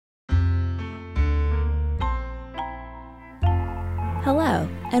Hello,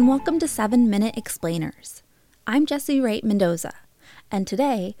 and welcome to 7-Minute Explainers. I'm Jessie Raitt Mendoza, and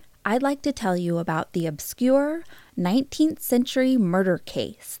today I'd like to tell you about the obscure 19th century murder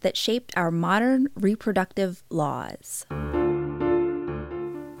case that shaped our modern reproductive laws.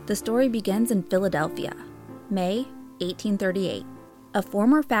 The story begins in Philadelphia, May 1838. A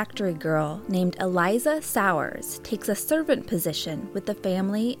former factory girl named Eliza Sowers takes a servant position with the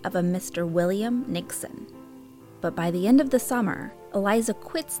family of a Mr. William Nixon. But by the end of the summer, Eliza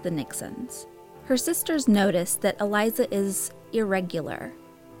quits the Nixons. Her sisters notice that Eliza is irregular,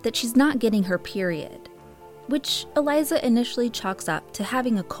 that she's not getting her period, which Eliza initially chalks up to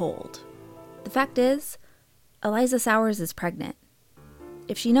having a cold. The fact is, Eliza Sowers is pregnant.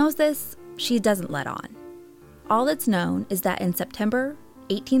 If she knows this, she doesn't let on. All that's known is that in September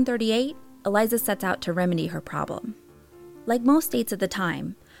 1838, Eliza sets out to remedy her problem. Like most states at the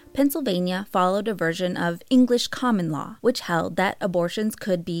time, Pennsylvania followed a version of English common law, which held that abortions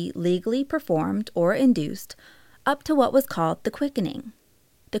could be legally performed or induced up to what was called the quickening.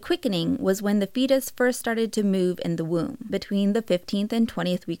 The quickening was when the fetus first started to move in the womb, between the 15th and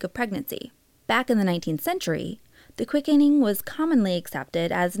 20th week of pregnancy. Back in the 19th century, the quickening was commonly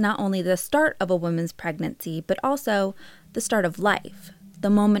accepted as not only the start of a woman's pregnancy, but also the start of life, the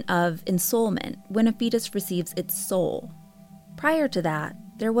moment of ensoulment, when a fetus receives its soul. Prior to that,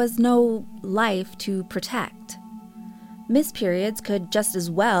 there was no life to protect. Missed periods could just as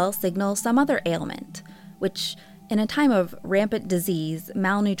well signal some other ailment, which, in a time of rampant disease,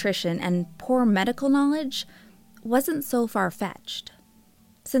 malnutrition, and poor medical knowledge, wasn't so far-fetched.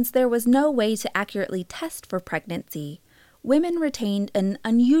 Since there was no way to accurately test for pregnancy, women retained an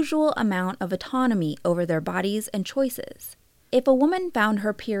unusual amount of autonomy over their bodies and choices. If a woman found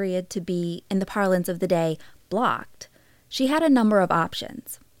her period to be, in the parlance of the day, blocked, she had a number of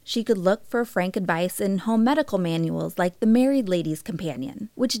options. She could look for frank advice in home medical manuals like the Married Lady's Companion,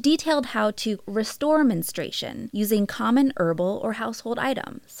 which detailed how to restore menstruation using common herbal or household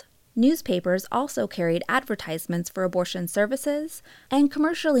items. Newspapers also carried advertisements for abortion services, and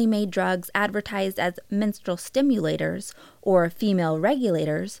commercially made drugs advertised as menstrual stimulators or female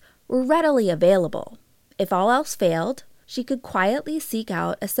regulators were readily available. If all else failed, she could quietly seek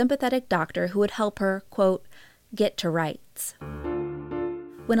out a sympathetic doctor who would help her, quote, get to rights.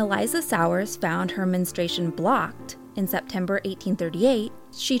 When Eliza Sowers found her menstruation blocked in September 1838,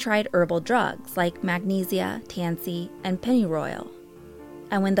 she tried herbal drugs like magnesia, tansy, and pennyroyal.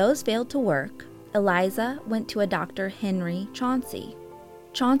 And when those failed to work, Eliza went to a Dr. Henry Chauncey.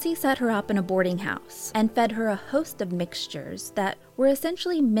 Chauncey set her up in a boarding house and fed her a host of mixtures that were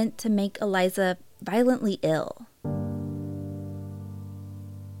essentially meant to make Eliza violently ill.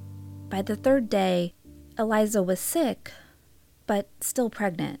 By the third day, Eliza was sick, but still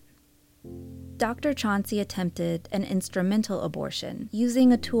pregnant. Dr. Chauncey attempted an instrumental abortion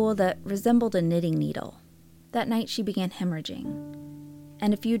using a tool that resembled a knitting needle. That night she began hemorrhaging,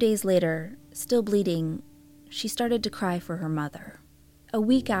 and a few days later, still bleeding, she started to cry for her mother. A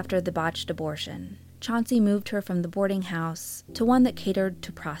week after the botched abortion, Chauncey moved her from the boarding house to one that catered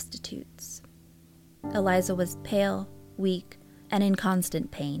to prostitutes. Eliza was pale, weak, and in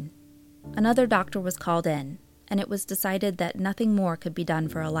constant pain. Another doctor was called in, and it was decided that nothing more could be done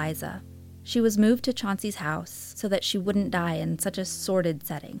for Eliza. She was moved to Chauncey's house so that she wouldn't die in such a sordid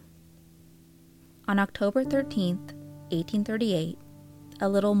setting. On October 13th, 1838, a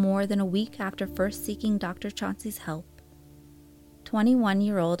little more than a week after first seeking Dr. Chauncey's help,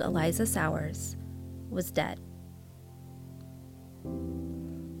 21-year-old Eliza Sowers was dead.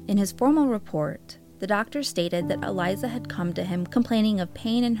 In his formal report, the doctor stated that Eliza had come to him complaining of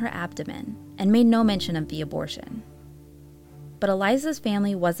pain in her abdomen and made no mention of the abortion. But Eliza's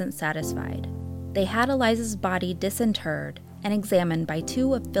family wasn't satisfied. They had Eliza's body disinterred and examined by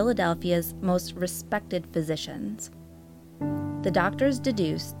two of Philadelphia's most respected physicians. The doctors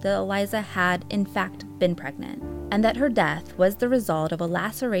deduced that Eliza had, in fact, been pregnant, and that her death was the result of a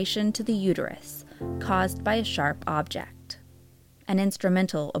laceration to the uterus caused by a sharp object, an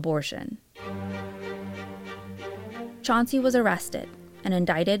instrumental abortion. Chauncey was arrested and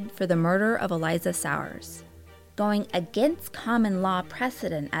indicted for the murder of Eliza Sowers. Going against common law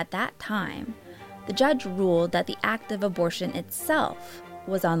precedent at that time, the judge ruled that the act of abortion itself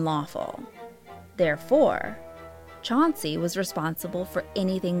was unlawful. Therefore, Chauncey was responsible for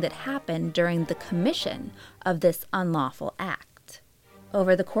anything that happened during the commission of this unlawful act.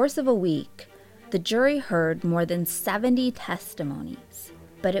 Over the course of a week, the jury heard more than 70 testimonies,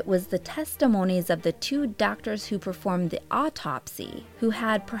 but it was the testimonies of the two doctors who performed the autopsy who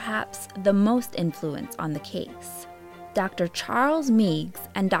had perhaps the most influence on the case. Dr. Charles Meigs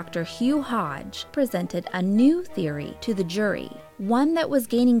and Dr. Hugh Hodge presented a new theory to the jury, one that was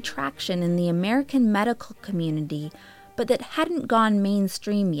gaining traction in the American medical community, but that hadn't gone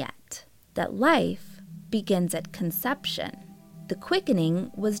mainstream yet, that life begins at conception. The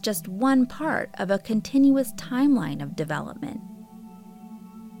quickening was just one part of a continuous timeline of development.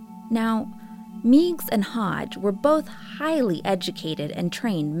 Now, Meigs and Hodge were both highly educated and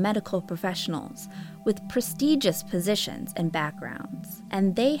trained medical professionals with prestigious positions and backgrounds,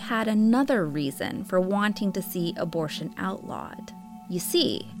 and they had another reason for wanting to see abortion outlawed. You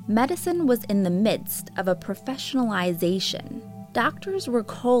see, medicine was in the midst of a professionalization. Doctors were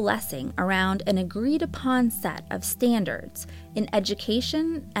coalescing around an agreed-upon set of standards in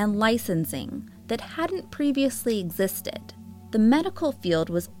education and licensing that hadn't previously existed. The medical field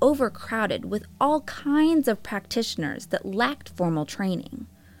was overcrowded with all kinds of practitioners that lacked formal training.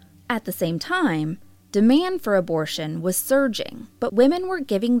 At the same time, demand for abortion was surging, but women were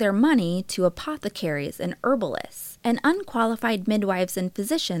giving their money to apothecaries and herbalists and unqualified midwives and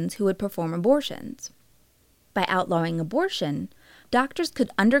physicians who would perform abortions. By outlawing abortion, doctors could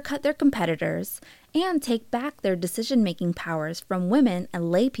undercut their competitors and take back their decision-making powers from women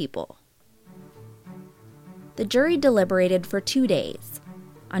and lay people. The jury deliberated for 2 days.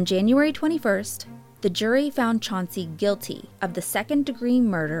 On January 21st, the jury found Chauncey guilty of the second-degree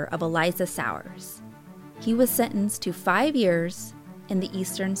murder of Eliza Sowers. He was sentenced to 5 years in the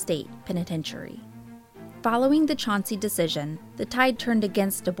Eastern State Penitentiary. Following the Chauncey decision, the tide turned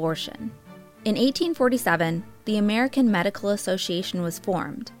against abortion. In 1847, the American Medical Association was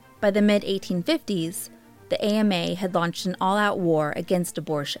formed. By the mid-1850s, the AMA had launched an all-out war against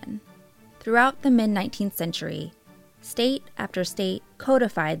abortion. Throughout the mid-19th century, state after state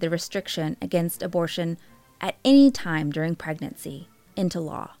codified the restriction against abortion at any time during pregnancy into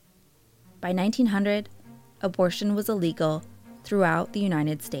law. By 1900, abortion was illegal throughout the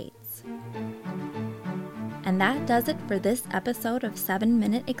United States. And that does it for this episode of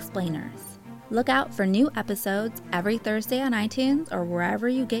 7-Minute Explainers. Look out for new episodes every Thursday on iTunes or wherever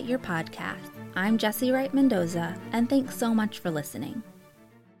you get your podcasts. I'm Jessie Wright Mendoza, and thanks so much for listening.